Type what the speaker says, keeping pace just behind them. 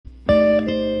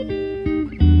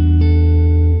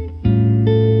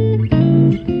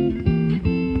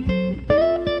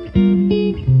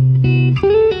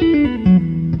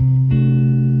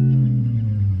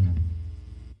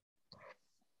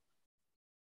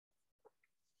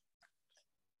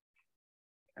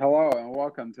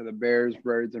welcome to the Bears,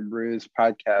 Birds, and Brews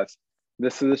podcast.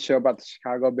 This is a show about the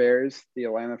Chicago Bears, the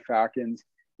Atlanta Falcons,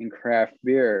 and craft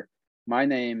beer. My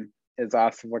name is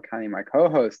Asif Lakhani. My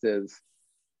co-host is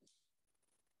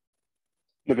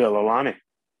Nabil Alani.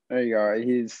 There you go.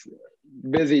 He's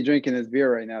busy drinking his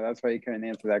beer right now. That's why he couldn't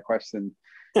answer that question.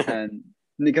 And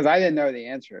because I didn't know the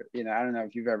answer. I don't know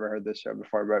if you've ever heard this show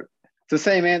before, but it's the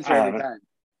same answer every time,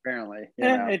 apparently.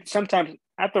 It's sometimes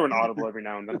I throw an audible every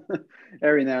now and then.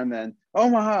 Every now and then.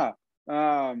 Omaha.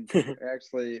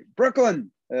 Actually,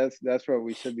 Brooklyn. That's what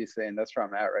we should be saying. That's where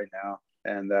I'm at right now.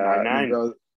 And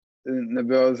Nabil's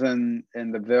in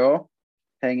the Ville,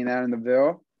 hanging out in the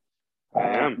Ville. I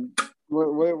am. What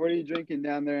are you drinking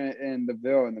down there in the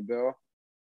Ville?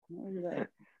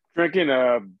 Drinking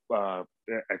a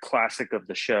classic of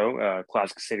the show,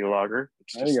 Classic City Lager.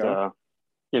 It's just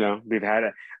we've had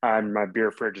it. My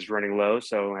beer fridge is running low,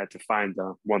 so I had to find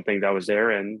the one thing that was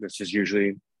there, and this is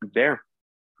usually there.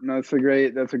 No, that's a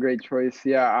great choice.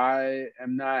 Yeah, I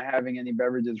am not having any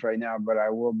beverages right now, but I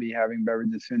will be having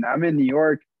beverages soon. I'm in New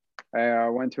York. I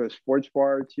went to a sports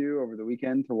bar or two over the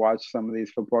weekend to watch some of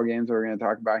these football games that we're going to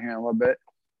talk about here in a little bit.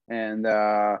 And,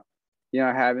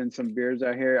 having some beers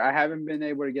out here. I haven't been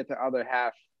able to get the other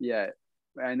half yet.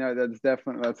 I know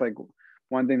that's like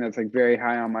one thing that's like very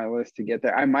high on my list to get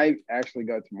there. I might actually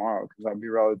go tomorrow because I'll be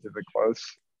relatively close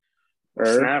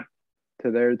Snap. to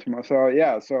there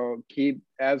tomorrow. So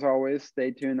as always,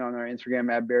 stay tuned on our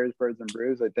Instagram at Bears, Birds, and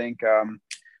Brews. I think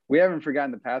we haven't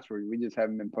forgotten the password. We just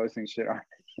haven't been posting shit on it.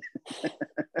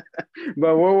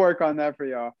 But we'll work on that for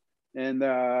y'all. And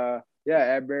at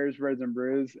Bears, Birds, and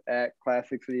Brews, at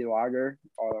Classic City Lager,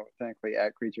 although technically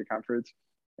at Creature Comforts.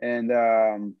 And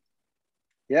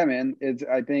man,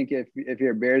 I think if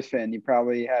you're a Bears fan, you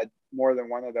probably had more than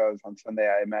one of those on Sunday,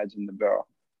 I imagine, the Bill.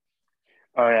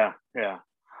 Oh yeah.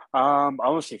 I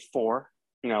want to say 4,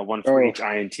 one for each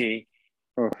INT.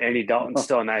 Andy Dalton's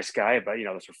still a nice guy, but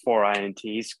those are 4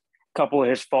 INTs. Couple of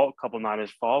his fault, couple not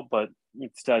his fault, but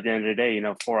it's still at the end of the day,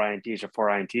 4 INTs are 4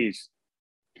 INTs.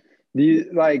 Do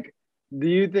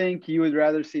you think you would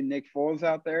rather see Nick Foles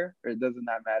out there, or does it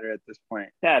not matter at this point?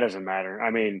 Yeah, it doesn't matter.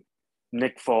 I mean,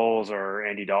 Nick Foles or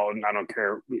Andy Dalton, I don't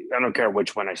care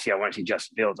which one I see. I want to see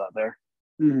Justin Fields out there.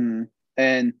 Mm-hmm.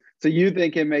 And so you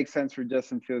think it makes sense for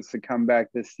Justin Fields to come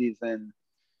back this season,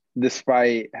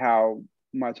 despite how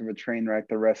much of a train wreck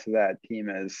the rest of that team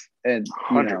is? And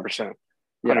 100%.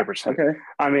 100%. Okay.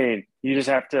 I mean, you just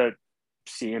have to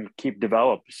see him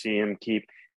develop.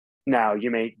 Now, you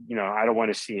may, I don't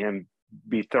want to see him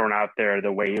be thrown out there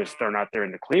the way he was thrown out there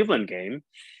in the Cleveland game.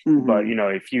 Mm-hmm. But,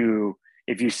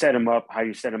 if you set him up, how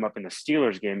you set him up in the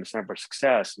Steelers game, it's never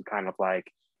success, and kind of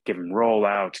like give him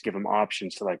rollouts, give him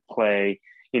options to like play,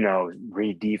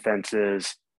 read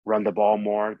defenses, run the ball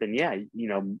more, then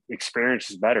experience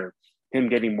is better. Him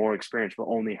getting more experience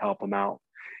will only help him out,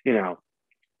 and,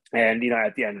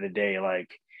 at the end of the day,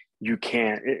 like you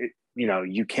can't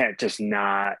just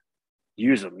not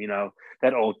use them,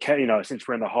 that old, since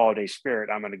we're in the holiday spirit,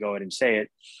 I'm going to go ahead and say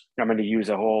it. I'm going to use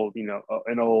an old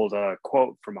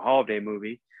quote from a holiday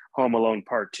movie, Home Alone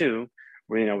Part 2,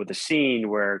 where, with the scene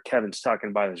where Kevin's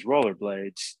talking about his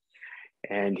rollerblades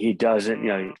and he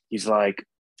doesn't, he's like,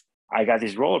 I got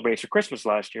these rollerblades for Christmas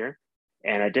last year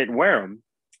and I didn't wear them.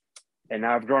 And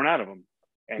now I've grown out of them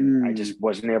and I just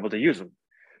wasn't able to use them.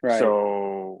 Right.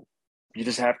 So you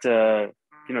just have to,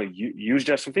 use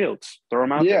Justin Fields, throw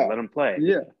him out there, let him play.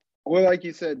 Yeah. Well, like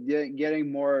you said,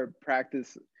 getting more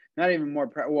practice, not even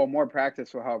more, more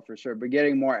practice will help for sure, but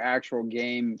getting more actual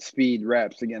game speed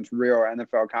reps against real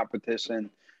NFL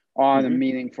competition on a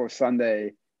meaningful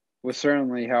Sunday will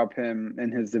certainly help him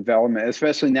in his development,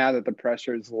 especially now that the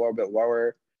pressure is a little bit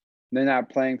lower. They're not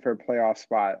playing for a playoff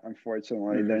spot,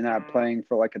 unfortunately. Mm-hmm. They're not playing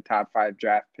for like a top 5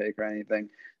 draft pick or anything.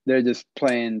 They're just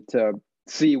playing to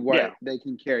see what they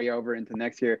can carry over into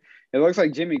next year. It looks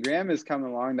like Jimmy Graham is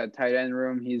coming along, that tight end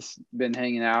room. He's been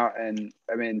hanging out. And,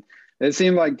 I mean, it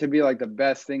seemed like to be like the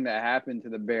best thing that happened to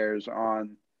the Bears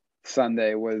on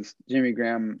Sunday was Jimmy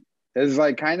Graham has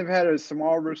like kind of had a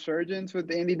small resurgence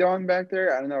with Andy Dalton back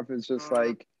there. I don't know if it's just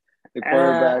like the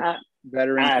quarterback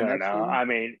veteran. I don't know. I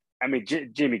mean,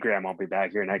 Jimmy Graham won't be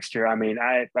back here next year. I mean,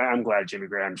 I'm glad Jimmy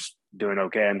Graham's doing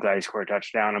okay. I'm glad he scored a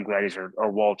touchdown. I'm glad he's a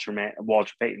Walter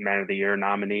Payton Man of the Year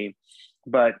nominee.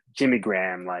 But Jimmy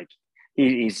Graham, like,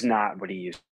 he's not what he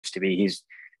used to be. He's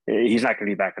not going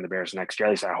to be back on the Bears next year.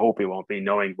 At least I hope he won't be.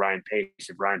 Knowing Ryan Pace,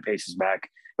 if Ryan Pace is back,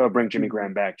 they'll bring Jimmy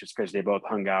Graham back just because they both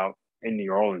hung out in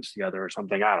New Orleans together or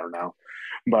something. I don't know.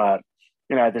 But,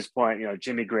 at this point,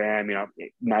 Jimmy Graham,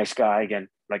 nice guy again,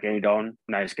 like Andy Dalton,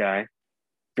 nice guy.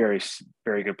 very,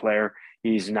 very good player.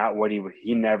 He's not what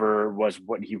he never was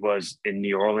what he was in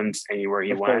New Orleans anywhere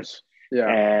he Of went. course. Yeah.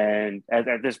 And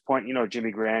at this point,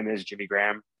 Jimmy Graham is Jimmy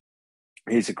Graham.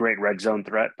 He's a great red zone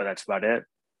threat, but that's about it.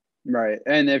 Right.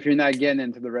 And if you're not getting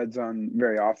into the red zone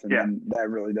very often, Yeah. then that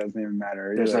really doesn't even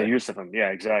matter. There's no use of him. Yeah,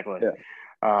 exactly.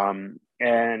 Yeah.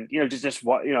 And just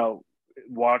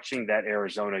watching that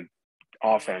Arizona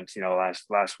offense,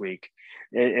 last week,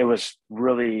 it was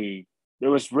really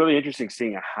interesting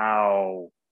seeing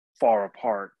how far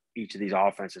apart each of these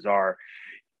offenses are.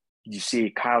 You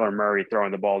see Kyler Murray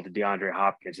throwing the ball to DeAndre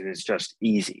Hopkins, and it's just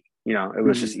easy. It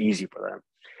was just easy for them.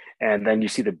 And then you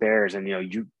see the Bears, and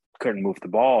you couldn't move the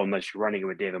ball unless you're running it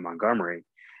with David Montgomery.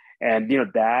 And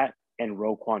that and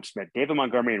Roquan Smith. David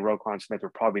Montgomery and Roquan Smith were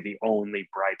probably the only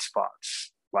bright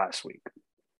spots last week.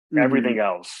 Everything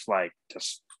else,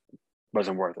 just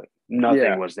wasn't worth it.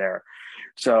 Nothing was there.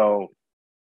 So,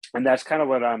 and that's kind of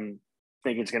what I'm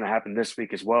thinking is going to happen this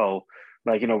week as well.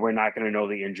 We're not going to know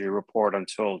the injury report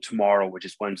until tomorrow, which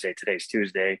is Wednesday. Today's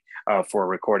Tuesday for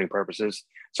recording purposes.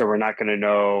 So we're not going to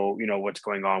know, what's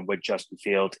going on with Justin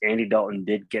Fields. Andy Dalton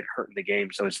did get hurt in the game,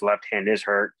 so his left hand is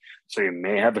hurt. So you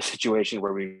may have a situation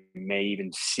where we may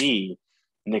even see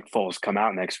Nick Foles come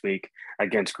out next week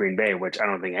against Green Bay, which I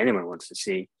don't think anyone wants to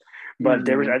see. But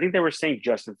I think they were saying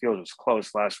Justin Fields was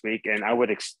close last week, and I would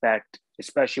expect,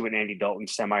 especially with Andy Dalton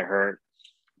semi-hurt,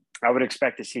 I would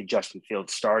expect to see Justin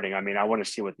Fields starting. I mean, I want to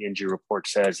see what the injury report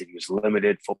says, if he was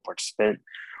limited, full participant,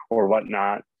 or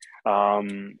whatnot.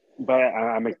 But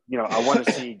I want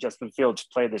to see Justin Fields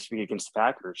play this week against the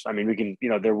Packers. I mean, we can,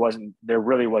 there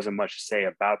really wasn't much to say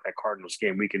about that Cardinals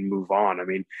game. We can move on. I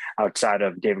mean, outside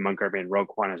of David Montgomery and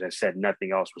Roquan, as I said,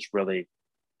 nothing else was really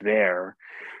there.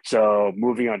 So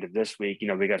moving on to this week,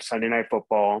 we got Sunday Night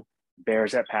Football,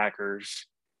 Bears at Packers.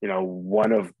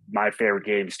 One of my favorite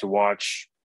games to watch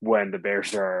when the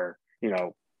Bears are,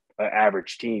 an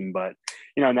average team, but,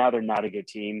 now they're not a good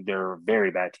team. They're a very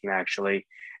bad team, actually.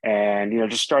 And,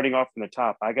 just starting off from the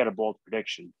top, I got a bold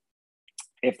prediction.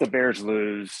 If the Bears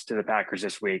lose to the Packers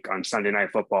this week on Sunday Night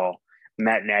Football,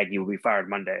 Matt Nagy will be fired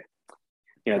Monday.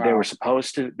 Wow. They were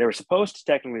supposed to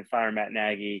technically fire Matt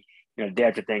Nagy, day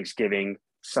after Thanksgiving.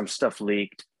 Some stuff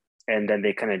leaked, and then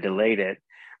they kind of delayed it.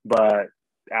 But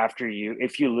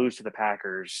if you lose to the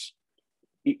Packers,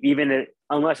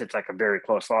 unless it's like a very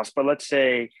close loss, but let's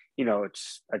say,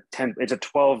 it's a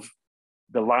 12,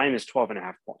 the line is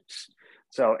 12.5 points.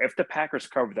 So if the Packers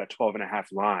cover that 12.5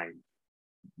 line,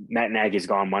 Matt Nagy's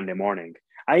gone Monday morning.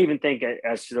 I even think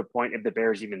as to the point, if the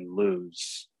Bears even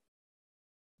lose,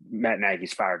 Matt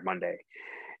Nagy's fired Monday.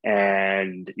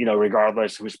 And,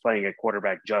 regardless who's playing at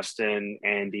quarterback, Justin,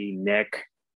 Andy, Nick,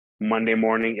 Monday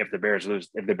morning, if the Bears lose,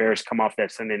 if the Bears come off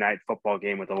that Sunday Night Football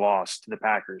game with a loss to the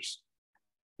Packers,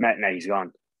 Matt Nagy's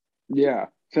gone. Yeah.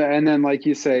 So, and then, like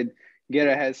you said, get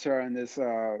a head start on this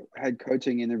head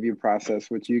coaching interview process,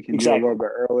 which you can do a little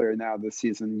bit earlier now this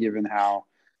season, given how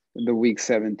the week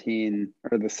 17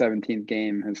 or the 17th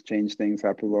game has changed things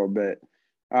up a little bit.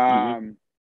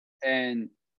 And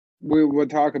we'll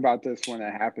talk about this when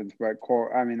it happens, but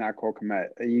not Cole Kmet.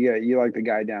 You like the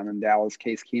guy down in Dallas,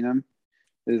 Case Keenum?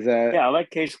 Is that? Yeah, I like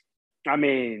Case. I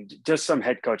mean, just some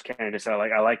head coach candidates I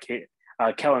like. I like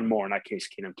Kellen Moore, not Case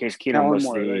Keenum. Case Keenum was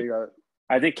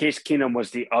I think Case Keenum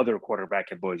was the other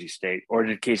quarterback at Boise State, or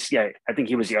did Case? Yeah, I think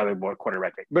he was the other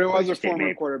quarterback. But it was a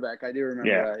former quarterback. I do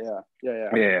remember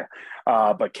that. Yeah.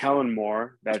 But Kellen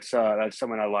Moore, that's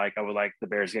someone I like. I would like the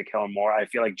Bears to get Kellen Moore. I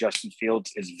feel like Justin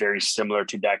Fields is very similar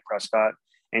to Dak Prescott,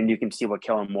 and you can see what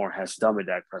Kellen Moore has done with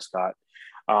Dak Prescott.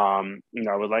 I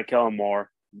would like Kellen Moore.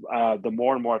 The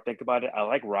more and more I think about it, I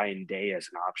like Ryan Day as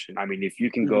an option. I mean, if you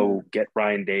can go get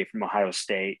Ryan Day from Ohio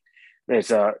State,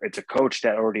 it's a coach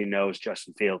that already knows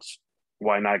Justin Fields.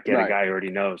 Why not get a guy who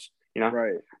already knows?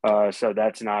 Right. So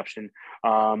that's an option.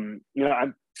 I'm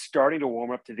starting to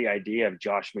warm up to the idea of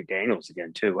Josh McDaniels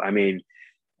again too. I mean,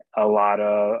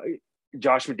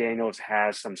 Josh McDaniels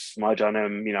has some smudge on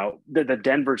him. The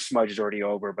Denver smudge is already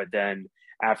over, but then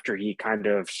after he kind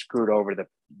of screwed over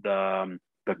the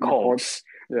Colts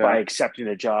by accepting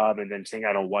a job and then saying,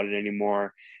 I don't want it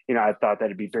anymore. I thought that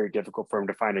it'd be very difficult for him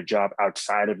to find a job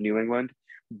outside of New England.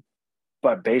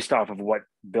 But based off of what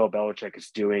Bill Belichick is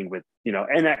doing with,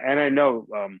 and I know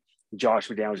Josh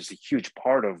McDaniels is a huge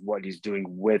part of what he's doing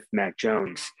with Mac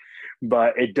Jones,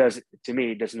 but it doesn't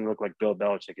look like Bill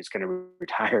Belichick is going to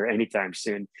retire anytime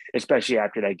soon, especially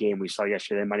after that game we saw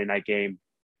yesterday, Monday night game,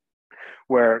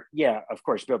 where, of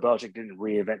course, Bill Belichick didn't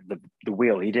reinvent the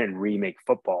wheel. He didn't remake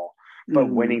football, but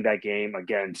winning that game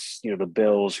against, the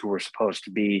Bills, who were supposed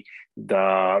to be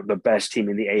the best team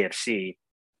in the AFC,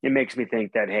 it makes me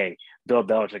think that, hey, Bill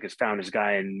Belichick has found his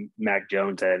guy in Mac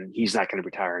Jones, and he's not going to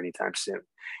retire anytime soon.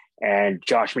 And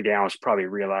Josh McDaniels probably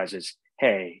realizes,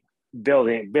 hey, Bill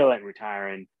ain't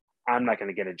retiring. I'm not going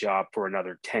to get a job for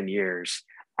another 10 years.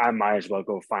 I might as well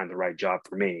go find the right job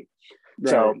for me.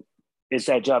 Right. So is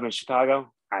that job in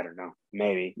Chicago? I don't know.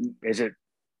 Maybe. Is it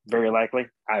very likely?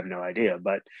 I have no idea.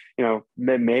 But,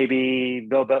 maybe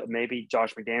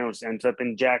Josh McDaniels ends up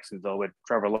in Jacksonville with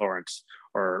Trevor Lawrence,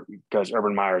 or because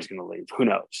Urban Meyer is going to leave. Who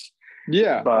knows?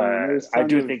 Yeah. But I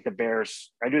do think the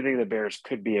Bears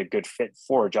could be a good fit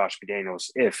for Josh McDaniels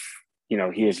if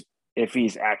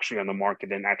he's actually on the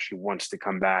market and actually wants to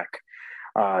come back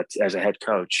as a head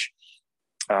coach.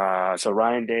 So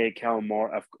Ryan Day, Kellen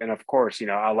Moore, and of course,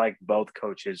 I like both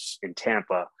coaches in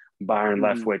Tampa, Byron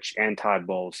Leftwich and Todd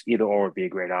Bowles. Either or would be a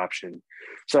great option.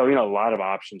 So, a lot of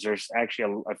options. There's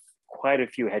actually quite a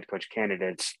few head coach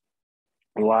candidates.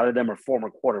 A lot of them are former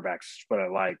quarterbacks, what I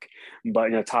like.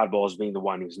 But, Todd Bowles being the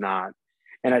one who's not.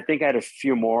 And I think I had a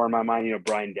few more in my mind,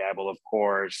 Brian Daboll, of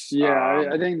course. Yeah,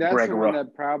 I think that's the one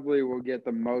that probably will get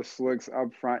the most looks up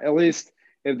front, at least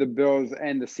if the Bills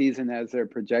end the season as they're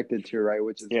projected to, right?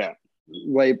 Which is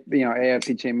late,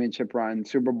 AFC Championship run,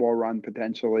 Super Bowl run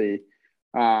potentially.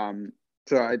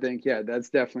 So I think,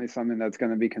 that's definitely something that's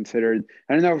going to be considered.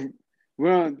 I don't know if we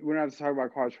don't have to talk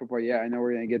about college football yet. I know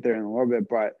we're going to get there in a little bit,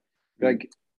 but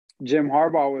like Jim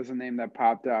Harbaugh was a name that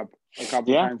popped up a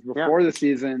couple of times before the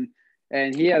season.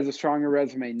 And he has a stronger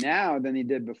resume now than he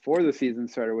did before the season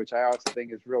started, which I also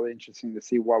think is really interesting to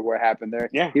see what happened there.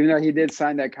 Yeah. Even though he did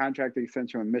sign that contract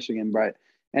extension with Michigan, but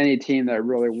any team that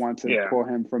really wants to pull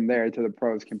him from there to the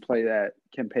pros can pay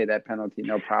that penalty,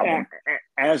 no problem.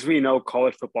 As we know,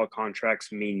 college football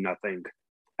contracts mean nothing,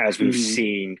 as we've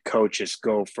seen coaches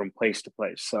go from place to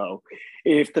place. So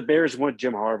if the Bears want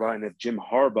Jim Harbaugh and if Jim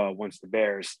Harbaugh wants the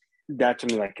Bears, that's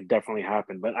something that could definitely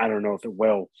happen, but I don't know if it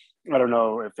will. I don't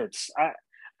know if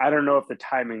I don't know if the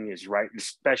timing is right,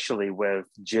 especially with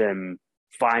Jim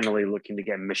finally looking to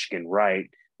get Michigan right,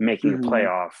 making a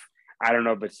playoff. I don't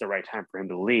know if it's the right time for him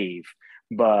to leave,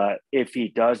 but if he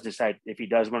does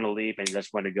want to leave and he does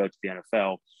want to go to the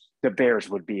NFL, the Bears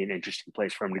would be an interesting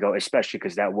place for him to go, especially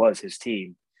because that was his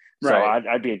team. So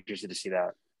I'd be interested to see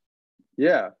that.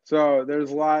 Yeah, so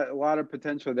there's a lot of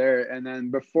potential there. And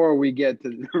then before we get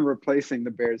to replacing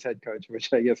the Bears head coach,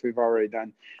 which I guess we've already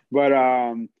done, but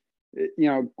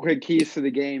quick keys to the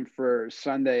game for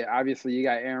Sunday. Obviously, you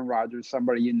got Aaron Rodgers,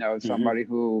 somebody somebody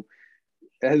who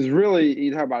has really,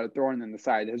 you talk about a thorn in the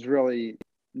side, has really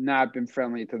not been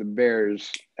friendly to the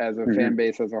Bears as a fan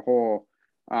base as a whole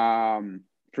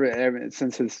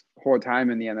since his whole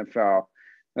time in the NFL.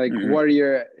 Like,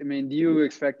 do you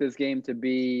expect this game to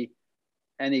be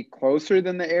any closer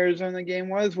than the Arizona game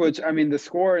was? Which, the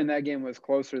score in that game was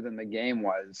closer than the game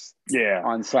was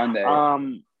on Sunday.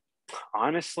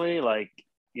 Honestly,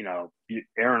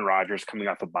 Aaron Rodgers coming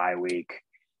off a bye week,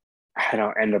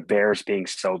 and the Bears being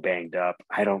so banged up,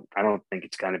 I don't think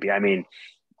it's going to be.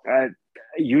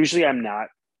 Usually I'm not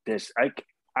this.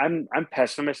 I'm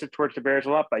pessimistic towards the Bears a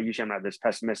lot, but usually I'm not this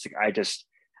pessimistic. I just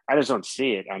don't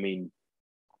see it.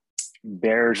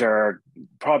 Bears are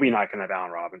probably not going to have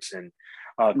Allen Robinson.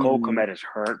 Cole Kmet is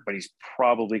hurt, but he's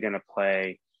probably going to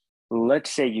play.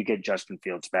 Let's say you get Justin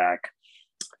Fields back.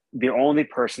 The only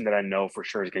person that I know for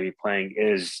sure is going to be playing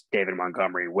is David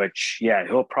Montgomery, which,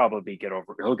 he'll probably get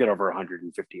over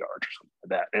 150 yards or something like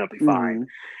that, and it'll be fine.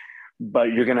 But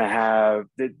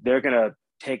they're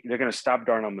going to stop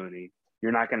Darnell Mooney.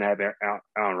 You're not going to have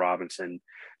Allen Robinson.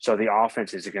 So the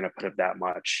offense isn't going to put up that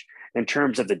much. In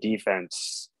terms of the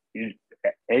defense,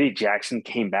 Eddie Jackson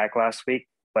came back last week,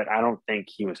 but I don't think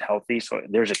he was healthy. So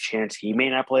there's a chance he may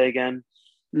not play again.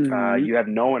 You have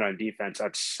no one on defense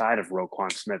outside of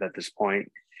Roquan Smith at this point.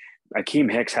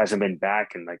 Akeem Hicks hasn't been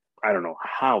back in I don't know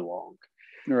how long.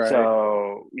 Right.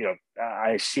 So,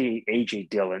 I see A.J.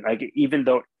 Dillon. Even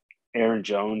though Aaron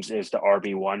Jones is the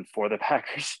RB1 for the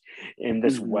Packers in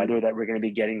this weather that we're going to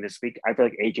be getting this week, I feel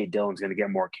like A.J. Dillon's going to get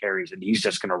more carries and he's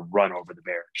just going to run over the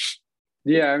Bears.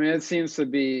 Yeah, it seems to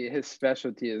be his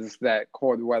specialty is that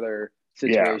cold weather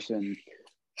situation.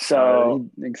 So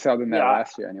he excelled in that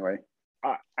last year anyway.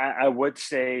 I would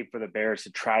say for the Bears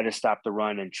to try to stop the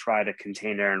run and try to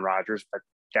contain Aaron Rodgers, but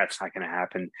that's not going to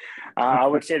happen. I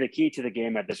would say the key to the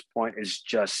game at this point is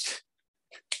just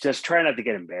try not to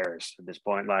get embarrassed at this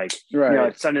point.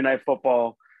 It's Sunday Night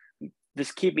Football.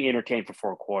 Just keep me entertained for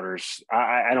 4 quarters.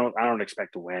 I don't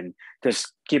expect to win.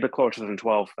 Just keep it closer than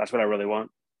 12. That's what I really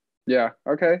want. Yeah.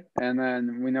 Okay. And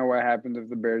then we know what happens if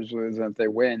the Bears lose and if they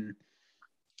win.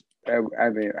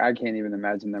 I can't even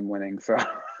imagine them winning. So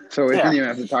we don't even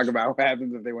have to talk about what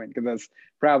happens if they win because that's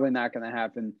probably not going to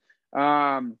happen.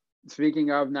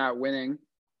 speaking of not winning,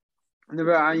 I'm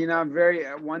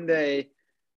one day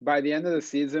by the end of the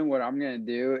season, what I'm going to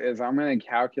do is I'm going to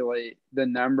calculate the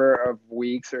number of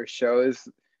weeks or shows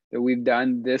that we've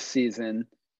done this season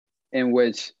in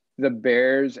which the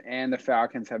Bears and the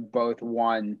Falcons have both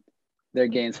won their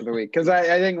games of the week. Because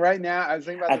I think right now, I was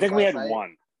thinking about I this think we last had night.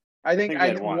 one. I think we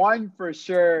had one for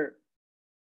sure,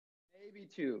 maybe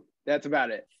two. That's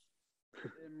about it.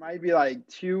 It might be like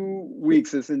 2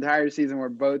 weeks this entire season where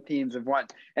both teams have won.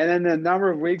 And then the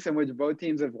number of weeks in which both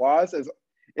teams have lost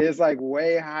is like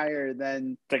way higher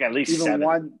than it's like at least even 7.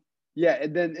 one. Yeah,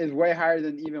 it then is way higher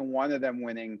than even one of them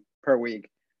winning per week.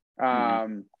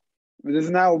 This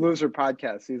is not a loser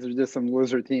podcast. These are just some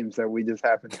loser teams that we just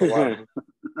happen to love.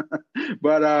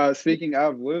 But speaking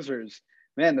of losers,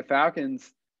 man, the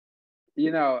Falcons,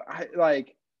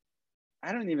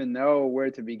 I don't even know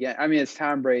where to begin. I mean, it's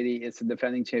Tom Brady. It's the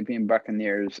defending champion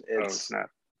Buccaneers. It's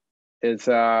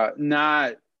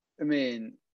not. I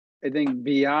mean, I think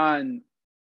beyond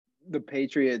the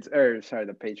Patriots,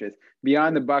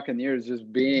 beyond the Buccaneers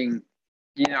just being,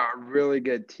 a really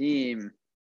good team.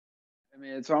 I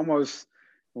mean, it's almost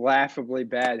laughably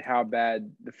bad how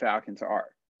bad the Falcons are.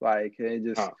 Like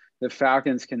the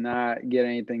Falcons cannot get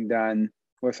anything done.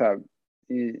 What's up?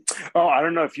 I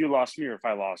don't know if you lost me or if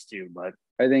I lost you, but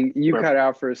I think you cut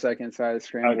out for a second, so I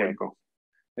scrambled. Okay, cool.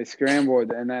 I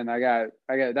scrambled, and then I got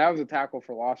that was a tackle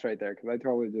for loss right there because I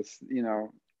totally just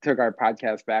took our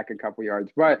podcast back a couple yards.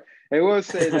 But I will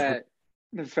say that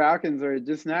the Falcons are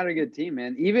just not a good team,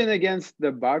 man. Even against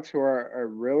the Bucs, who are a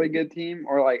really good team,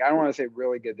 or like I don't want to say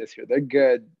really good this year. They're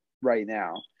good right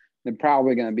now. They're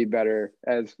probably going to be better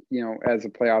as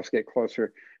the playoffs get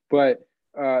closer. But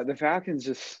the Falcons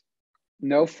just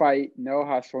no fight, no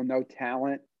hustle, no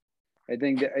talent. I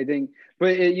think,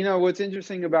 but what's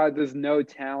interesting about this no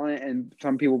talent, and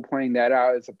some people pointing that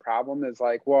out as a problem, is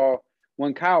like, well,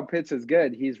 when Kyle Pitts is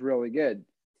good, he's really good.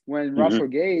 When Russell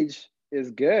Gage is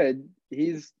good,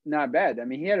 he's not bad. I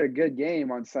mean, he had a good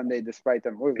game on Sunday despite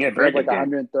them losing. Yeah, he had like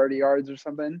 130 yards or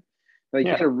something. Like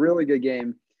he had a really good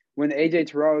game. When AJ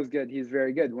Terrell is good, he's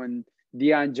very good. When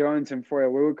Deion Jones and Foye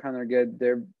Oluokun are good,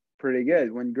 they're pretty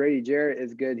good. When Grady Jarrett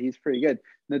is good, he's pretty good.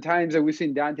 The times that we've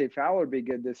seen Dante Fowler be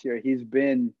good this year, he's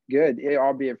been good,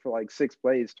 albeit for like 6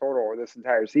 plays total this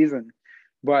entire season.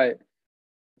 But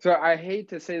so I hate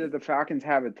to say that the Falcons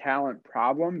have a talent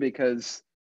problem because,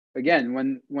 again,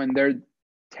 when their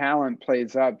talent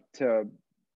plays up to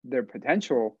their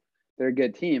potential, they're a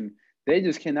good team. They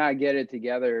just cannot get it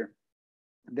together.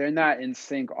 They're not in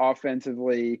sync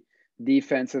offensively,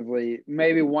 defensively.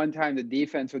 Maybe one time the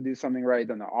defense would do something right,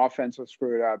 then the offense will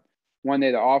screw it up. One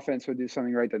day the offense will do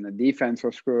something right, then the defense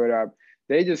will screw it up.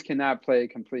 They just cannot play a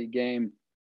complete game.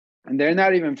 And they're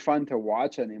not even fun to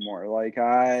watch anymore. Like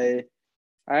I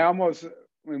almost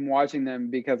am watching them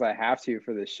because I have to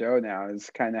for this show now is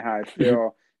kind of how I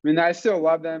feel. I mean, I still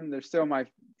love them. They're still my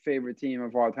favorite team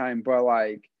of all time, but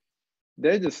like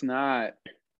they're just not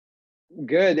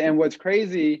good. And what's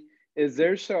crazy is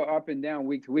they're so up and down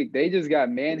week to week. They just got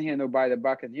manhandled by the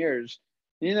Buccaneers.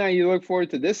 You look forward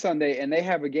to this Sunday, and they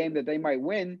have a game that they might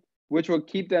win, which will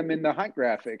keep them in the hunt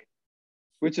graphic,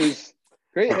 which is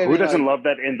great. Who doesn't love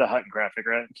that in the hunt graphic,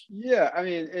 right? Yeah, I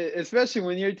mean, especially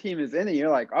when your team is in it,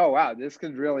 you're like, oh, wow, this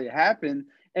could really happen.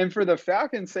 And for the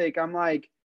Falcons' sake, I'm like,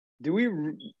 do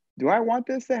I want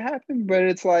this to happen? But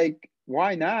it's like,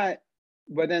 why not?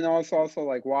 But then also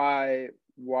like, why?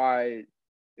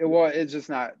 It's just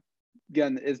not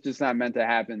meant to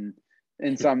happen.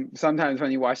 And sometimes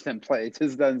when you watch them play, it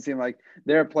just doesn't seem like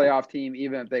they're a playoff team,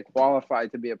 even if they qualify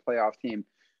to be a playoff team.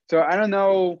 So I don't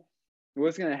know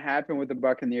what's going to happen with the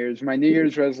Buccaneers. My New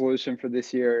Year's resolution for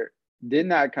this year did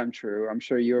not come true. I'm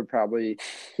sure you were probably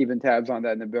keeping tabs on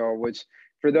that, Nabil, which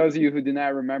for those of you who do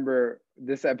not remember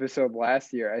this episode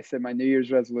last year, I said my New Year's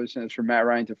resolution is for Matt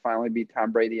Ryan to finally beat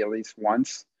Tom Brady at least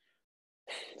once.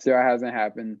 Still hasn't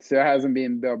happened. Still hasn't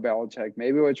been Bill Belichick.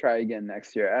 Maybe we'll try again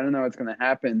next year. I don't know what's going to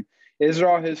happen. Is it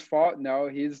all his fault? No,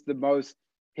 he's the most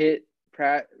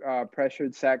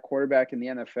pressured sack quarterback in the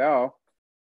NFL.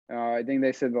 I think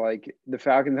they said like the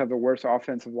Falcons have the worst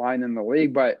offensive line in the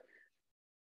league. But,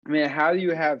 I mean, how do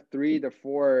you have 3 to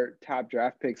 4 top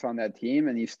draft picks on that team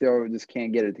and you still just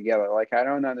can't get it together? Like, I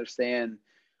don't understand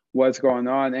what's going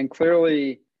on. And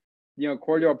clearly,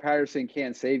 Cordell Patterson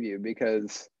can't save you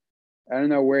because I don't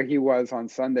know where he was on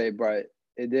Sunday, but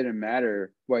it didn't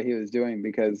matter what he was doing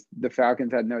because the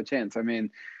Falcons had no chance. I mean,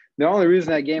 the only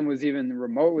reason that game was even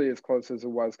remotely as close as it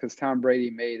was because Tom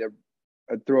Brady made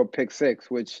throw a pick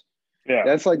 6, which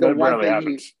that's like the one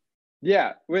thing.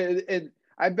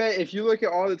 I I bet if you look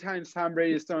at all the times Tom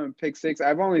Brady has thrown a pick six,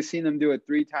 I've only seen him do it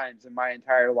 3 times in my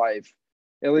entire life,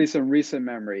 at least in recent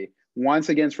memory. Once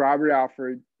against Robert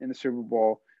Alford in the Super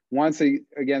Bowl, once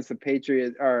against the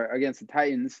Patriots or against the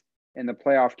Titans in the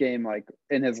playoff game, like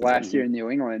in his last year in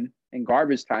New England in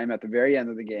garbage time at the very end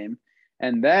of the game.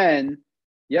 And then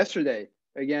yesterday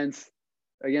against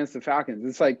the Falcons.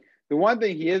 It's like the one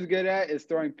thing he is good at is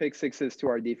throwing pick sixes to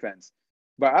our defense.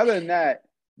 But other than that,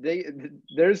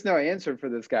 there's no answer for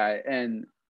this guy. And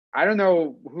I don't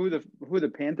know who the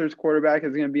Panthers quarterback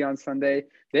is going to be on Sunday.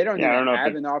 They don't even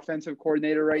have an offensive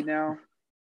coordinator right now.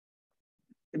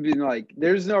 I mean, like,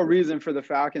 there's no reason for the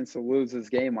Falcons to lose this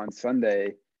game on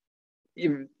Sunday,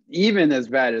 even as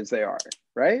bad as they are,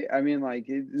 right? I mean, like,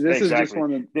 this is just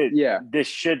one of This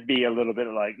should be a little bit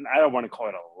like, I don't want to call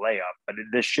it a layup, but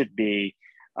this should be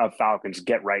a Falcons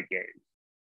get right game.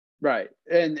 Right.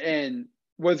 And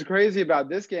what's crazy about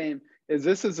this game is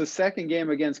this is the second game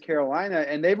against Carolina,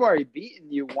 and they've already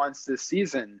beaten you once this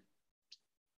season.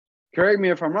 Correct me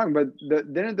if I'm wrong, but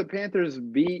didn't the Panthers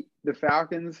beat the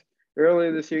Falcons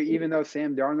earlier this year, even though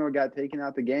Sam Darnold got taken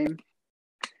out the game?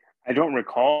 I don't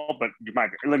recall, but you might.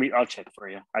 I'll check for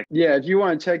you. Yeah, if you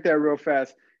want to check that real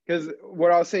fast, because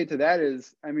what I'll say to that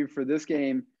is, I mean, for this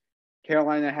game,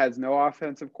 Carolina has no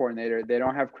offensive coordinator. They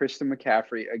don't have Christian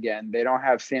McCaffrey again. They don't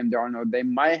have Sam Darnold. They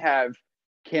might have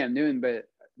Cam Newton, but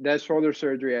that shoulder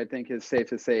surgery, I think, is safe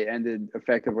to say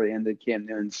effectively ended Cam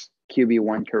Newton's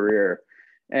QB1 career.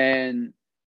 And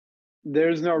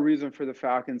there's no reason for the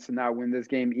Falcons to not win this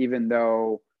game, even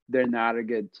though they're not a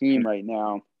good team right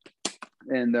now.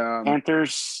 And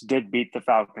Panthers did beat the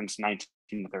Falcons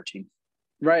 19-13.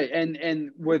 Right.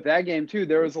 And with that game too,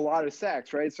 there was a lot of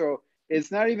sacks, right? So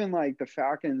it's not even like the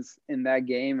Falcons in that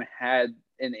game had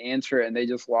an answer and they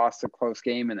just lost a close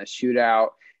game in a shootout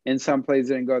and some plays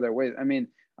didn't go their way. I mean,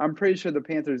 I'm pretty sure the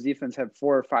Panthers defense had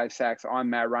 4 or 5 sacks on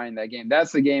Matt Ryan that game.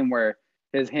 That's the game where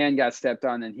his hand got stepped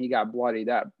on and he got bloodied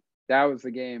up. That was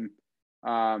the game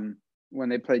when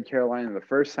they played Carolina the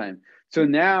first time. So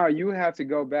now you have to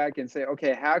go back and say,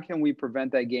 okay, how can we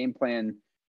prevent that game plan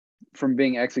from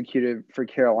being executed for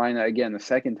Carolina again the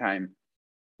second time?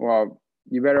 Well,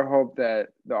 you better hope that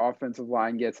the offensive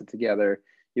line gets it together.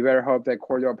 You better hope that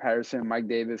Cordell Patterson and Mike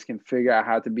Davis can figure out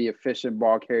how to be efficient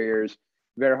ball carriers.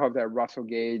 You better hope that Russell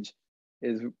Gage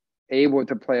is able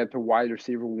to play up to wide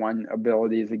receiver 1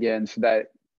 abilities again so that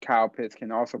Kyle Pitts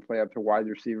can also play up to wide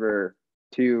receiver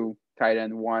 2, tight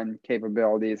end 1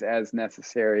 capabilities as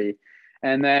necessary.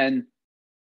 And then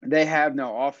they have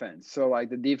no offense. So, like,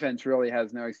 the defense really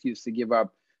has no excuse to give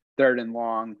up 3rd and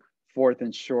long, 4th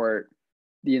and short,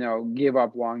 give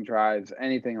up long drives,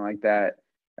 anything like that.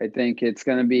 I think it's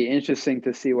going to be interesting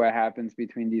to see what happens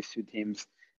between these two teams.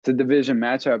 It's a division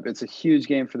matchup. It's a huge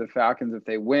game for the Falcons. If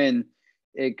they win,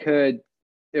 it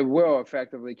will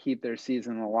effectively keep their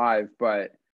season alive.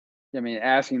 But, I mean,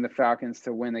 asking the Falcons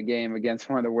to win a game against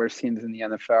one of the worst teams in the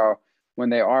NFL when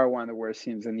they are one of the worst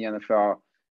teams in the NFL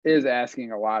is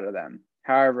asking a lot of them.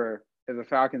 However, if the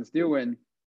Falcons do win,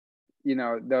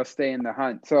 they'll stay in the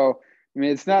hunt. So, I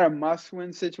mean, it's not a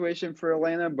must-win situation for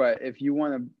Atlanta, but if you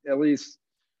want to at least,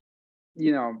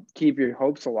 keep your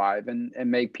hopes alive and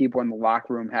make people in the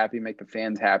locker room happy, make the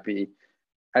fans happy,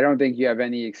 I don't think you have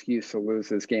any excuse to lose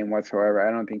this game whatsoever.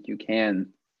 I don't think you can,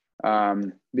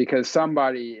 because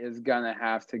somebody is going to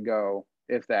have to go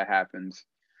if that happens.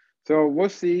 So we'll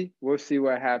see. We'll see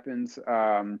what happens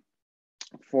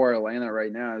for Atlanta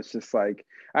right now. It's just like,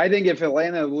 I think if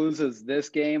Atlanta loses this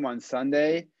game on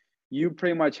Sunday, you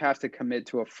pretty much have to commit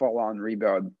to a full-on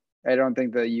rebuild. I don't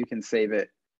think that you can save it.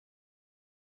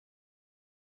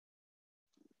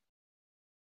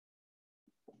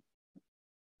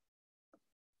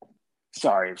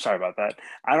 Sorry about that.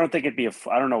 I don't think it'd be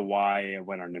I don't know why it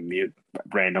went on mute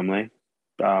randomly.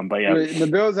 But yeah. The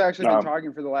Bills actually been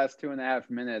talking for the last 2.5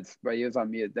 minutes, but he was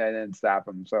on mute. That didn't stop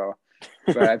him. So,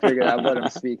 but I figured I'd let him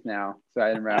speak now, so I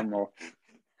didn't ramble.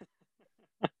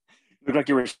 Looked like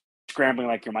you were scrambling,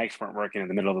 like your mics weren't working in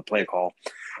the middle of the play call.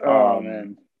 Oh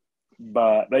man.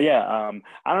 But yeah,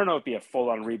 I don't know if it'd be a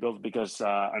full-on rebuild because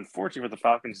unfortunately for the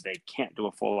Falcons, they can't do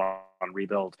a full-on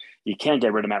rebuild. You can't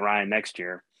get rid of Matt Ryan next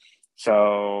year.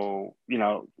 So,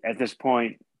 at this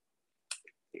point,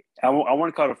 I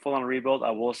won't call it a full-on rebuild. I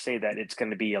will say that it's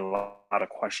going to be a lot of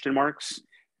question marks.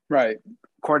 Right.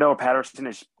 Cordell Patterson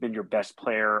has been your best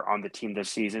player on the team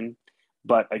this season.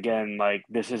 But again, like,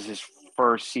 this is his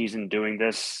first season doing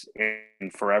this in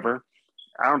forever.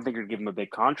 I don't think you'd give him a big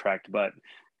contract, but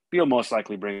you'll most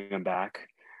likely bring him back.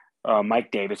 Mike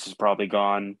Davis is probably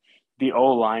gone. The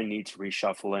O-line needs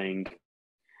reshuffling.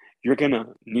 you're going to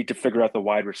need to figure out the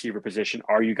wide receiver position.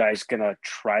 Are you guys going to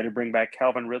try to bring back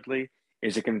Calvin Ridley?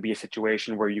 Is it going to be a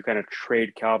situation where you kind of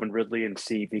trade Calvin Ridley and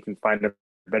see if he can find a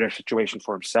better situation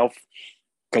for himself?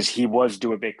 Because he was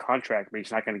due a big contract, but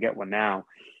he's not going to get one now.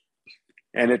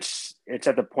 And it's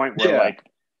at the point where, like,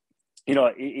 you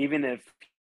know, even if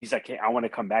he's like, hey, I want to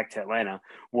come back to Atlanta,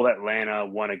 will Atlanta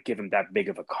want to give him that big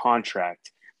of a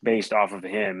contract based off of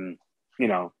him, you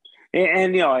know?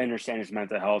 And you know, I understand his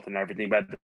mental health and everything, but at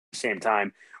the same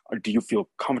time, do you feel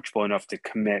comfortable enough to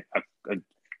commit a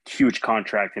huge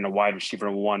contract in a wide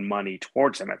receiver one money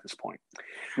towards him at this point?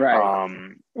 Right.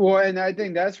 Well, and I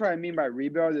think that's what I mean by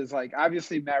rebuild is, like,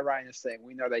 obviously Matt Ryan is saying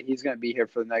we know that he's going to be here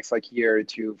for the next like year or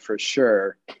two for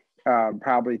sure,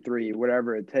 probably 3,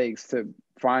 whatever it takes to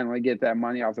finally get that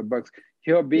money off the books.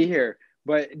 He'll be here.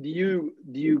 But do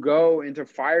you go into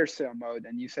fire sale mode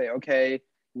and you say, okay,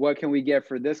 what can we get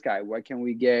for this guy? What can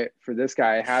we get for this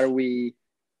guy? How do we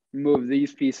move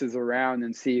these pieces around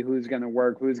and see who's going to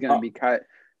work, who's going to be cut?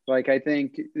 Like, I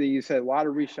think you said a lot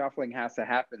of reshuffling has to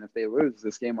happen if they lose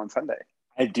this game on Sunday.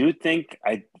 I do think,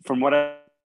 from what I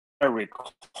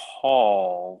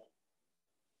recall,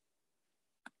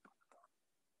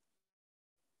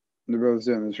 the Bill's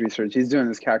doing his research. He's doing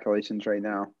his calculations right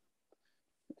now.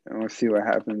 And we'll see what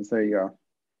happens. There you go.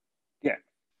 Yeah.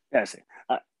 Yes.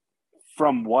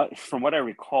 From what I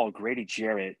recall, Grady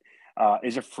Jarrett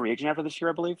is a free agent after this year,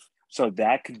 I believe. So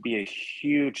that could be a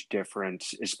huge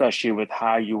difference, especially with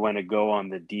how you want to go on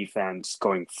the defense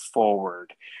going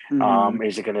forward. Mm-hmm.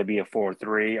 Is it going to be a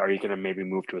 4-3? Are you going to maybe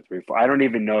move to a 3-4? I don't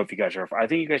even know if you guys are. I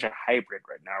think you guys are hybrid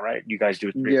right now, right? You guys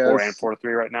do 3-4 and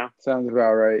 4-3 right now? Sounds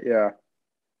about right, yeah.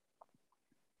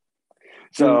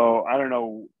 So I don't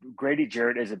know. Grady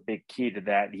Jarrett is a big key to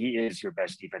that. He is your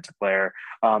best defensive player.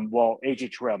 Well,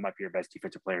 AJ Terrell might be your best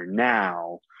defensive player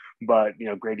now, but you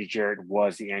know Grady Jarrett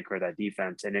was the anchor of that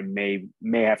defense, and it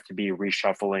may have to be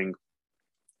reshuffling.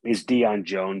 Is Deion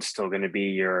Jones still going to be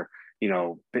your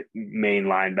main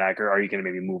linebacker? Are you going to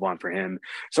maybe move on for him?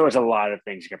 So it's a lot of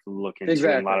things you have to look into,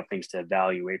 and a lot of things to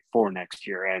evaluate for next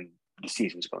year and the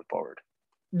seasons going forward.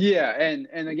 Yeah, and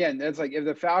again, it's like if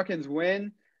the Falcons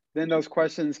win, then those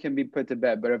questions can be put to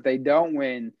bed. But if they don't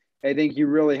win, I think you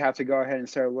really have to go ahead and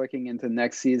start looking into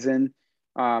next season,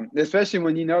 especially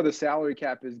when you know the salary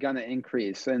cap is going to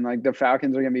increase. And like the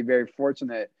Falcons are going to be very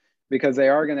fortunate because they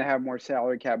are going to have more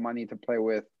salary cap money to play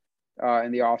with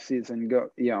in the offseason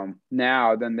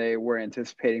now than they were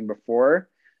anticipating before.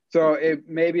 So it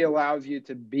maybe allows you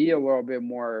to be a little bit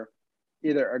more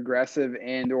either aggressive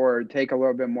and or take a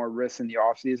little bit more risks in the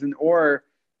offseason, or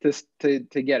to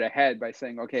get ahead by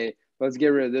saying, okay, let's get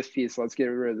rid of this piece, let's get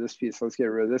rid of this piece, let's get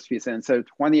rid of this piece. And instead of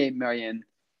 $28 million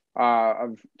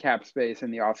of cap space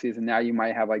in the offseason, now you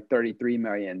might have like $33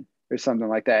 million or something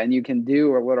like that. And you can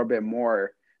do a little bit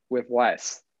more with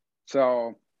less.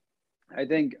 So I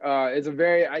think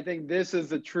I think this is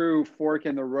the true fork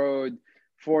in the road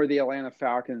for the Atlanta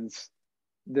Falcons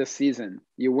this season.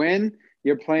 You win,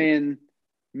 you're playing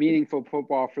meaningful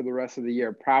football for the rest of the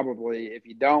year, probably. If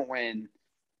you don't win,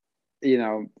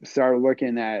 start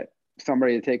looking at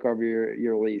somebody to take over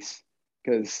your lease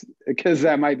because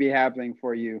that might be happening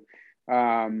for you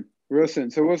real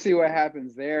soon. So we'll see what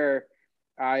happens there.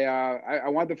 I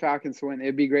want the Falcons to win.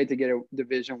 It'd be great to get a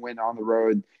division win on the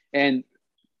road. And,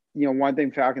 one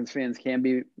thing Falcons fans can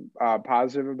be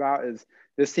positive about is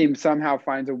this team somehow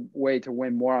finds a way to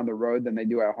win more on the road than they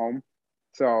do at home.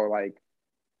 So, like,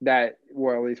 that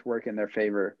will at least work in their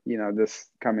favor, this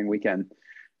coming weekend.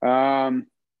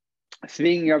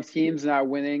 Speaking of teams not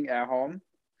winning at home,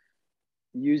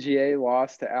 UGA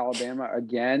lost to Alabama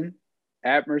again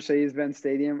at Mercedes-Benz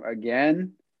Stadium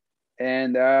again.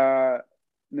 And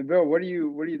Nabil, what do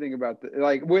you think about this?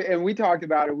 Like, we talked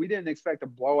about it. We didn't expect a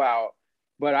blowout,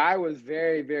 but I was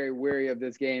very, very wary of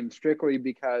this game strictly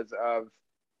because of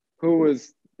who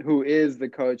is the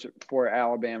coach for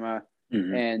Alabama.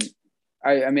 Mm-hmm. And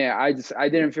I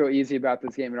didn't feel easy about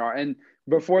this game at all. And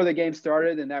before the game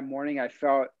started and that morning, I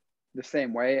felt the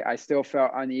same way. I still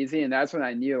felt uneasy. And that's when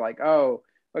I knew, like, oh,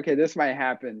 okay, this might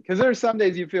happen. Because there's some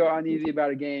days you feel uneasy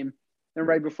about a game, and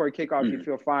right before kickoff, you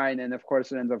feel fine. And of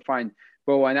course, it ends up fine.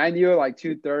 But when I knew like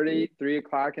 2:30, 3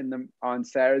 o'clock on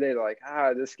Saturday, like,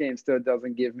 this game still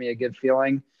doesn't give me a good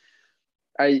feeling.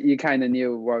 You kind of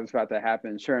knew what was about to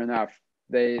happen. Sure enough,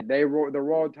 the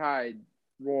Roll Tide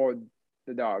rolled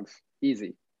the Dogs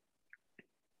easy.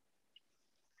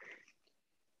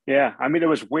 Yeah, I mean, it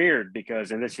was weird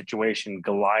because in this situation,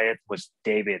 Goliath was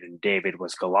David and David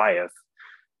was Goliath,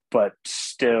 but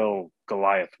still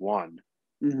Goliath won,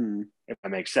 if that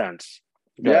makes sense.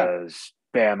 Because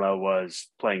Bama was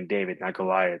playing David, not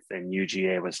Goliath, and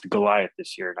UGA was Goliath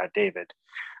this year, not David.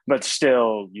 But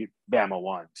still, Bama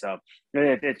won. So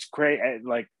it's great.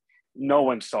 Like, no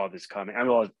one saw this coming. I mean,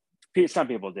 well, some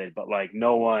people did, but like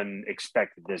no one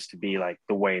expected this to be like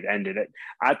the way it ended.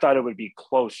 I thought it would be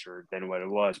closer than what it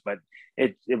was, but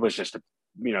it was just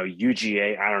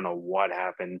UGA. I don't know what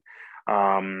happened.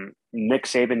 Nick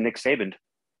Saban.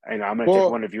 And I'm going to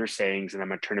take one of your sayings and I'm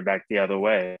going to turn it back the other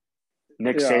way.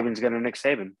 Nick Saban's going to Nick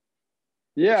Saban.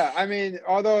 Yeah, I mean,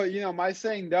 although, my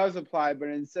saying does apply, but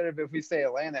instead of if we say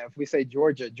Atlanta, if we say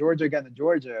Georgia going to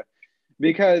Georgia,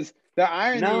 because the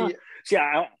irony. No, see,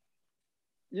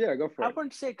 yeah, go for it. I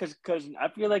wouldn't say because I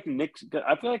feel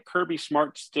like Kirby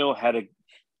Smart still had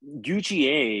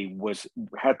UGA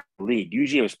had the lead.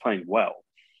 UGA was playing well,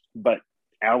 but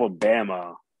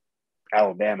Alabama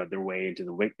their way into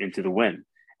the win.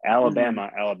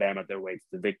 Alabama their way to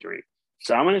the victory.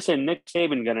 So I'm going to say Nick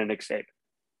Saban going to Nick Saban.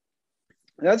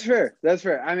 That's fair.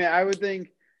 I mean, I would think,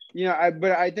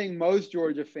 but I think most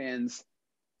Georgia fans,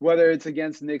 whether it's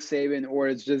against Nick Saban or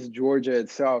it's just Georgia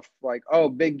itself, like, oh,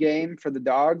 big game for the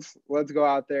Dogs. Let's go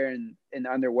out there and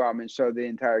underwhelm and show the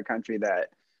entire country that,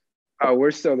 oh, we're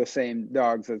still the same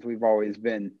Dogs as we've always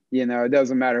been. It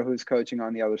doesn't matter who's coaching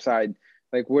on the other side.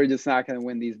 Like, we're just not going to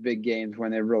win these big games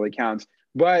when it really counts.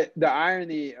 But the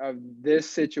irony of this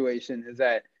situation is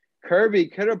that Kirby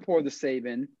could have pulled the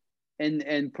Saban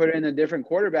and put in a different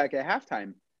quarterback at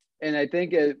halftime. And I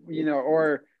think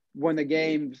or when the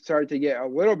game started to get a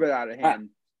little bit out of hand,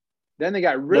 then they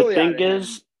got really out of hand. And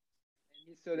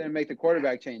he still didn't make the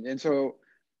quarterback change. And so,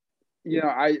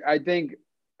 I think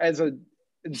as a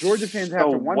Georgia fans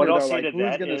have to wonder, though, like,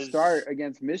 who's going to start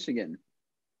against Michigan?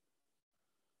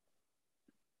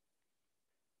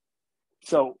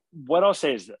 So what I'll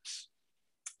say is this.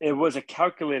 It was a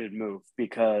calculated move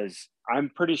because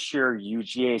I'm pretty sure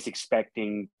UGA is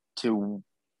expecting to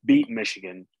beat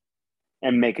Michigan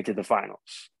and make it to the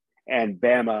finals. And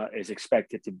Bama is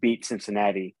expected to beat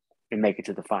Cincinnati and make it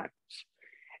to the finals.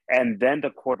 And then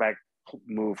the quarterback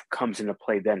move comes into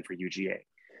play then for UGA.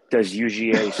 Does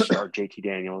UGA start JT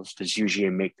Daniels? Does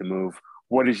UGA make the move?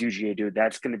 What does UGA do?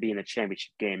 That's going to be in a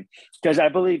championship game because I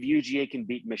believe UGA can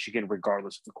beat Michigan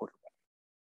regardless of the quarterback.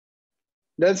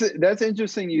 That's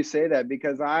interesting you say that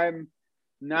because I'm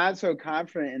not so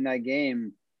confident in that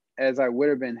game as I would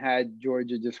have been had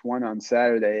Georgia just won on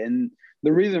Saturday. And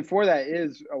the reason for that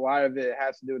is a lot of it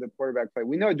has to do with the quarterback play.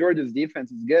 We know Georgia's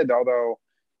defense is good, although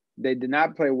they did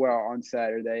not play well on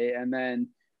Saturday. And then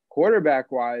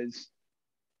quarterback-wise,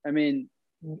 I mean,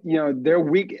 their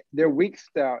weak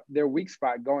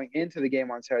spot going into the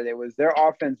game on Saturday was their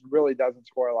offense really doesn't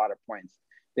score a lot of points.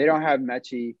 They don't have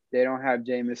Mechie. They don't have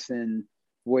Jamison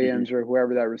Williams or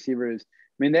whoever that receiver is. I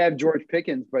mean, they have George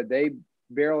Pickens, but they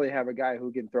barely have a guy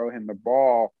who can throw him the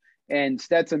ball. And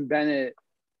Stetson Bennett,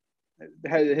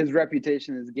 his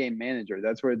reputation as a game manager.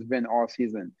 That's where it's been all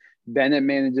season. Bennett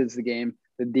manages the game.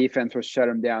 The defense will shut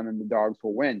him down and the Dogs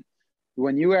will win.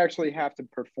 When you actually have to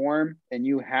perform and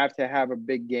you have to have a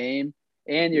big game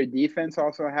and your defense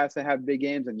also has to have big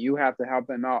games and you have to help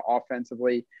them out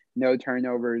offensively, no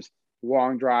turnovers,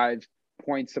 long drives,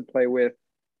 points to play with.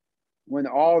 When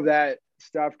all of that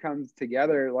stuff comes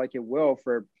together like it will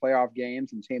for playoff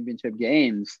games and championship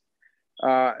games,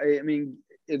 I mean,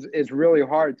 it's really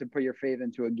hard to put your faith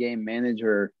into a game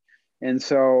manager. And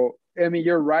so, I mean,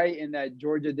 you're right in that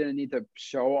Georgia didn't need to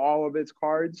show all of its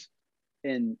cards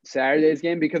in Saturday's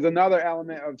game because another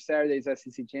element of Saturday's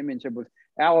SEC championship was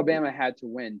Alabama had to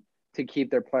win to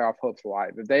keep their playoff hopes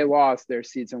alive. If they lost, their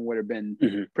season would have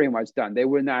been pretty much done. They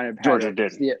would not have had Georgia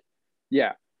did.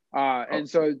 Yeah. And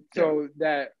so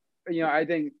that, I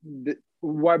think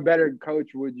what better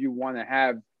coach would you want to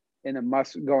have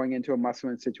going into a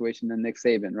must-win situation than Nick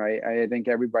Saban, right? I think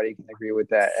everybody can agree with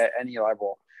that at any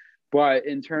level. But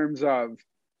in terms of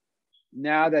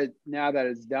now that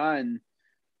it's done,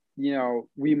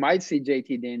 we might see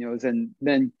JT Daniels and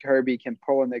then Kirby can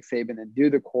pull a Nick Saban and do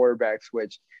the quarterback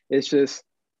switch. It's just,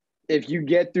 if you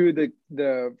get through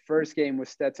the first game with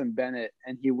Stetson Bennett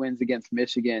and he wins against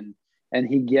Michigan and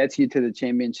he gets you to the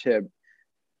championship,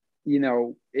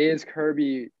 is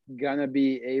Kirby going to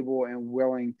be able and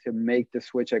willing to make the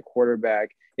switch at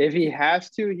quarterback? If he has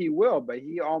to, he will, but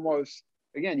he almost,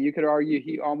 again, you could argue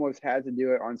he almost had to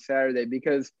do it on Saturday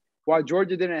because while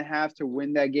Georgia didn't have to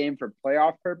win that game for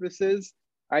playoff purposes,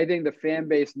 I think the fan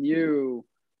base knew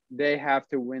they have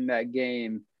to win that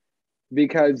game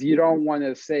because you don't want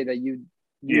to say that you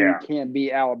can't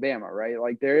beat Alabama, right?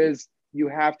 Like you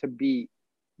have to beat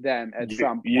them at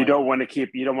some point. You don't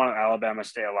want Alabama to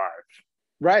stay alive.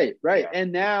 Right.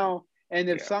 Yeah. And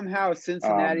if somehow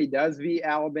Cincinnati does beat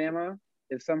Alabama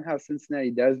if somehow Cincinnati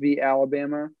does beat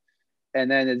Alabama, and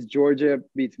then it's Georgia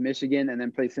beats Michigan and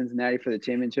then plays Cincinnati for the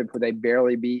championship, who they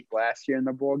barely beat last year in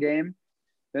the bowl game,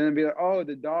 then it'll be like, oh,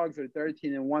 the Dogs are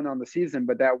 13-1 on the season,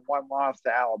 but that one loss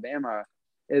to Alabama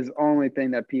is the only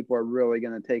thing that people are really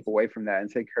going to take away from that and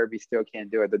say Kirby still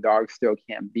can't do it. The Dogs still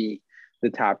can't beat the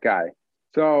top guy.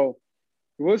 So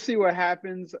we'll see what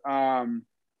happens.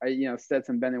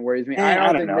 Stetson Bennett worries me. I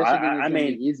don't think know. Michigan is going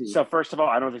to be easy. So first of all,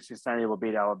 I don't think Cincinnati will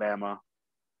beat Alabama.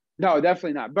 No,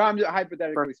 definitely not. But I'm just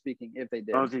hypothetically speaking, if they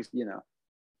did, Uh-oh.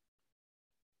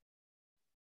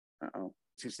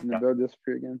 Can the bill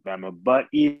disappear again? Alabama, but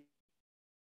you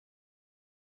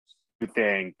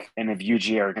think, and if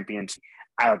UGA are champions,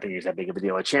 I don't think it's that big of a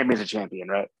deal. A champion's a champion,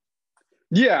 right?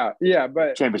 Yeah,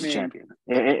 but champion's a champion.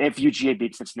 If UGA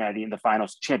beats Cincinnati in the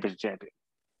finals, champion's a champion.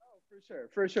 Oh,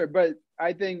 for sure. But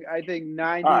I think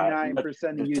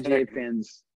 99% of UGA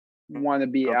fans want to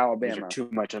beat Alabama. Too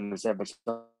much on this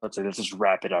episode. Let's just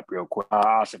wrap it up real quick.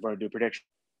 Awesome. Want to do a prediction?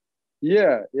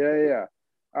 Yeah.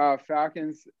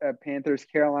 Falcons at Panthers,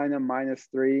 Carolina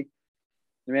 -3.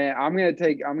 Man, I'm gonna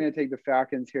take the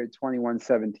Falcons here at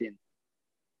 21-17.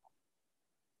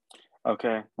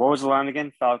 Okay. What was the line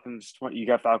again? Falcons 20. You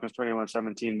got Falcons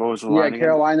 21-17. What was the line again?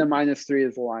 Carolina -3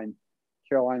 is the line.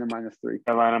 Carolina -3.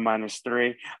 Carolina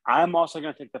 -3. I'm also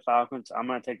gonna take the Falcons. I'm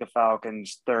gonna take the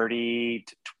Falcons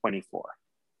 30-24.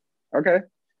 Okay.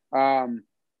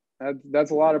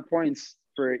 That's a lot of points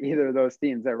for either of those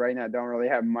teams that right now don't really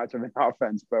have much of an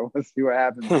offense, but we'll see what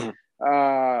happens.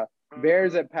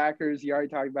 Bears at Packers. You already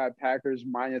talked about Packers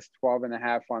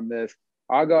 -12.5 on this.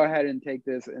 I'll go ahead and take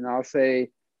this, and I'll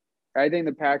say I think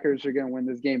the Packers are going to win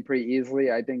this game pretty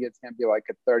easily. I think it's going to be like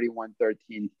a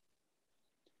 31-13.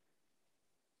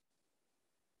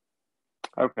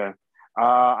 Okay.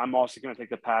 I'm also going to take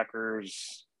the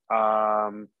Packers.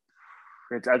 I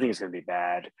think it's going to be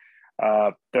bad.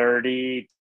 30.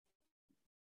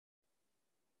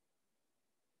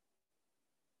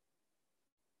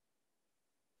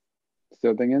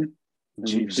 Still thinking?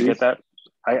 Did you get that?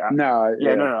 No.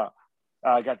 No.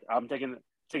 I'm taking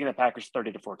the Packers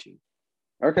 30-14.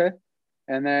 Okay.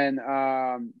 And then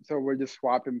so we're just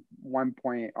swapping 1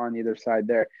 point on either side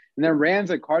there. And then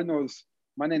Rams at Cardinals,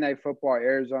 Monday Night Football,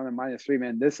 Arizona -3.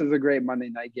 Man, this is a great Monday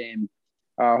night game.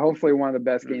 Hopefully one of the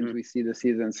best games we see this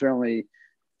season. Certainly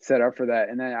set up for that.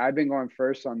 And then I've been going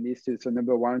first on these two. So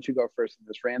Nabil, why don't you go first on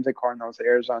this? Rams at Cardinals,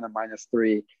 Arizona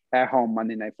 -3 at home,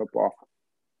 Monday Night Football.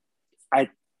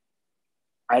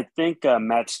 I think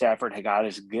Matt Stafford had got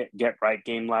his get right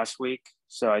game last week,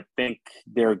 so I think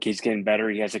he's getting better.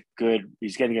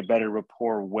 He's getting a better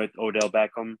rapport with Odell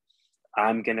Beckham.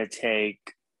 I'm gonna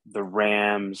take the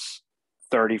Rams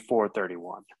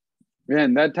 34-31.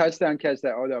 Man, that touchdown catch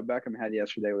that Odell Beckham had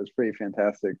yesterday was pretty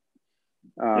fantastic.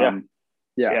 Yeah,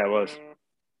 it was.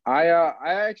 I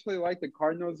actually like the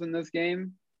Cardinals in this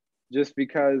game, just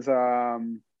because I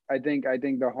think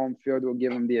the home field will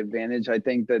give them the advantage. I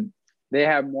think that they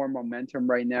have more momentum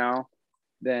right now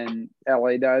than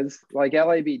LA does. Like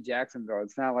LA beat Jacksonville.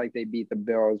 It's not like they beat the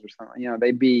Bills or something.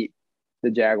 They beat the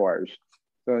Jaguars.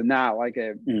 So not like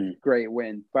a great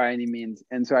win by any means.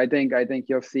 And so I think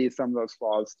you'll see some of those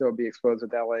flaws still be exposed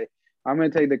with LA. I'm going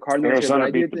to take the Cardinals.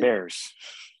 Arizona beat the Bears.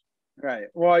 Right.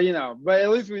 Well, but at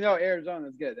least we know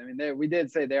Arizona's good. I mean, we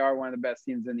did say they are one of the best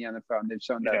teams in the NFL, and they've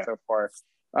shown that so far.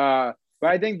 But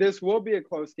I think this will be a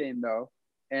close game, though.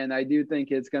 And I do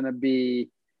think it's going to be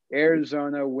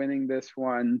Arizona winning this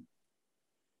one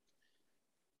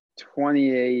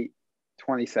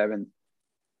 28-27.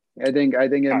 I think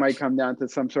it might come down to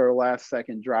some sort of last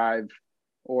second drive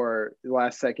or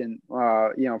last second,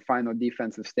 final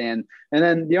defensive stand. And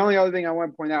then the only other thing I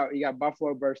want to point out, you got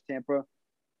Buffalo versus Tampa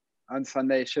on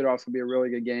Sunday. Should also be a really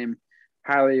good game.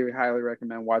 Highly, highly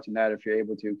recommend watching that if you're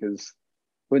able to, because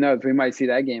who knows, we might see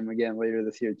that game again later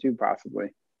this year too,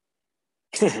 possibly.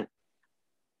 Thank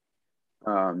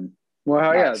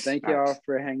you all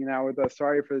for hanging out with us.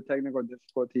 Sorry for the technical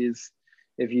difficulties.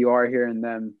 If you are hearing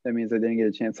them, that means I didn't get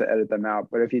a chance to edit them out.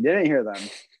 But if you didn't hear them,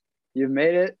 you've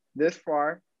made it this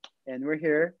far, and we're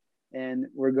here, and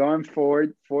we're going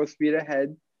forward, full speed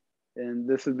ahead. And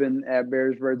this has been at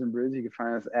Bears, Birds, and Brews. You can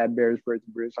find us at Bears, Birds,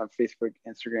 and Brews on Facebook,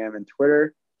 Instagram, and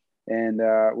Twitter. And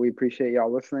we appreciate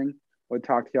y'all listening. We'll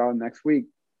talk to y'all next week.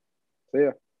 See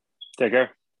ya. Take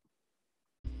care.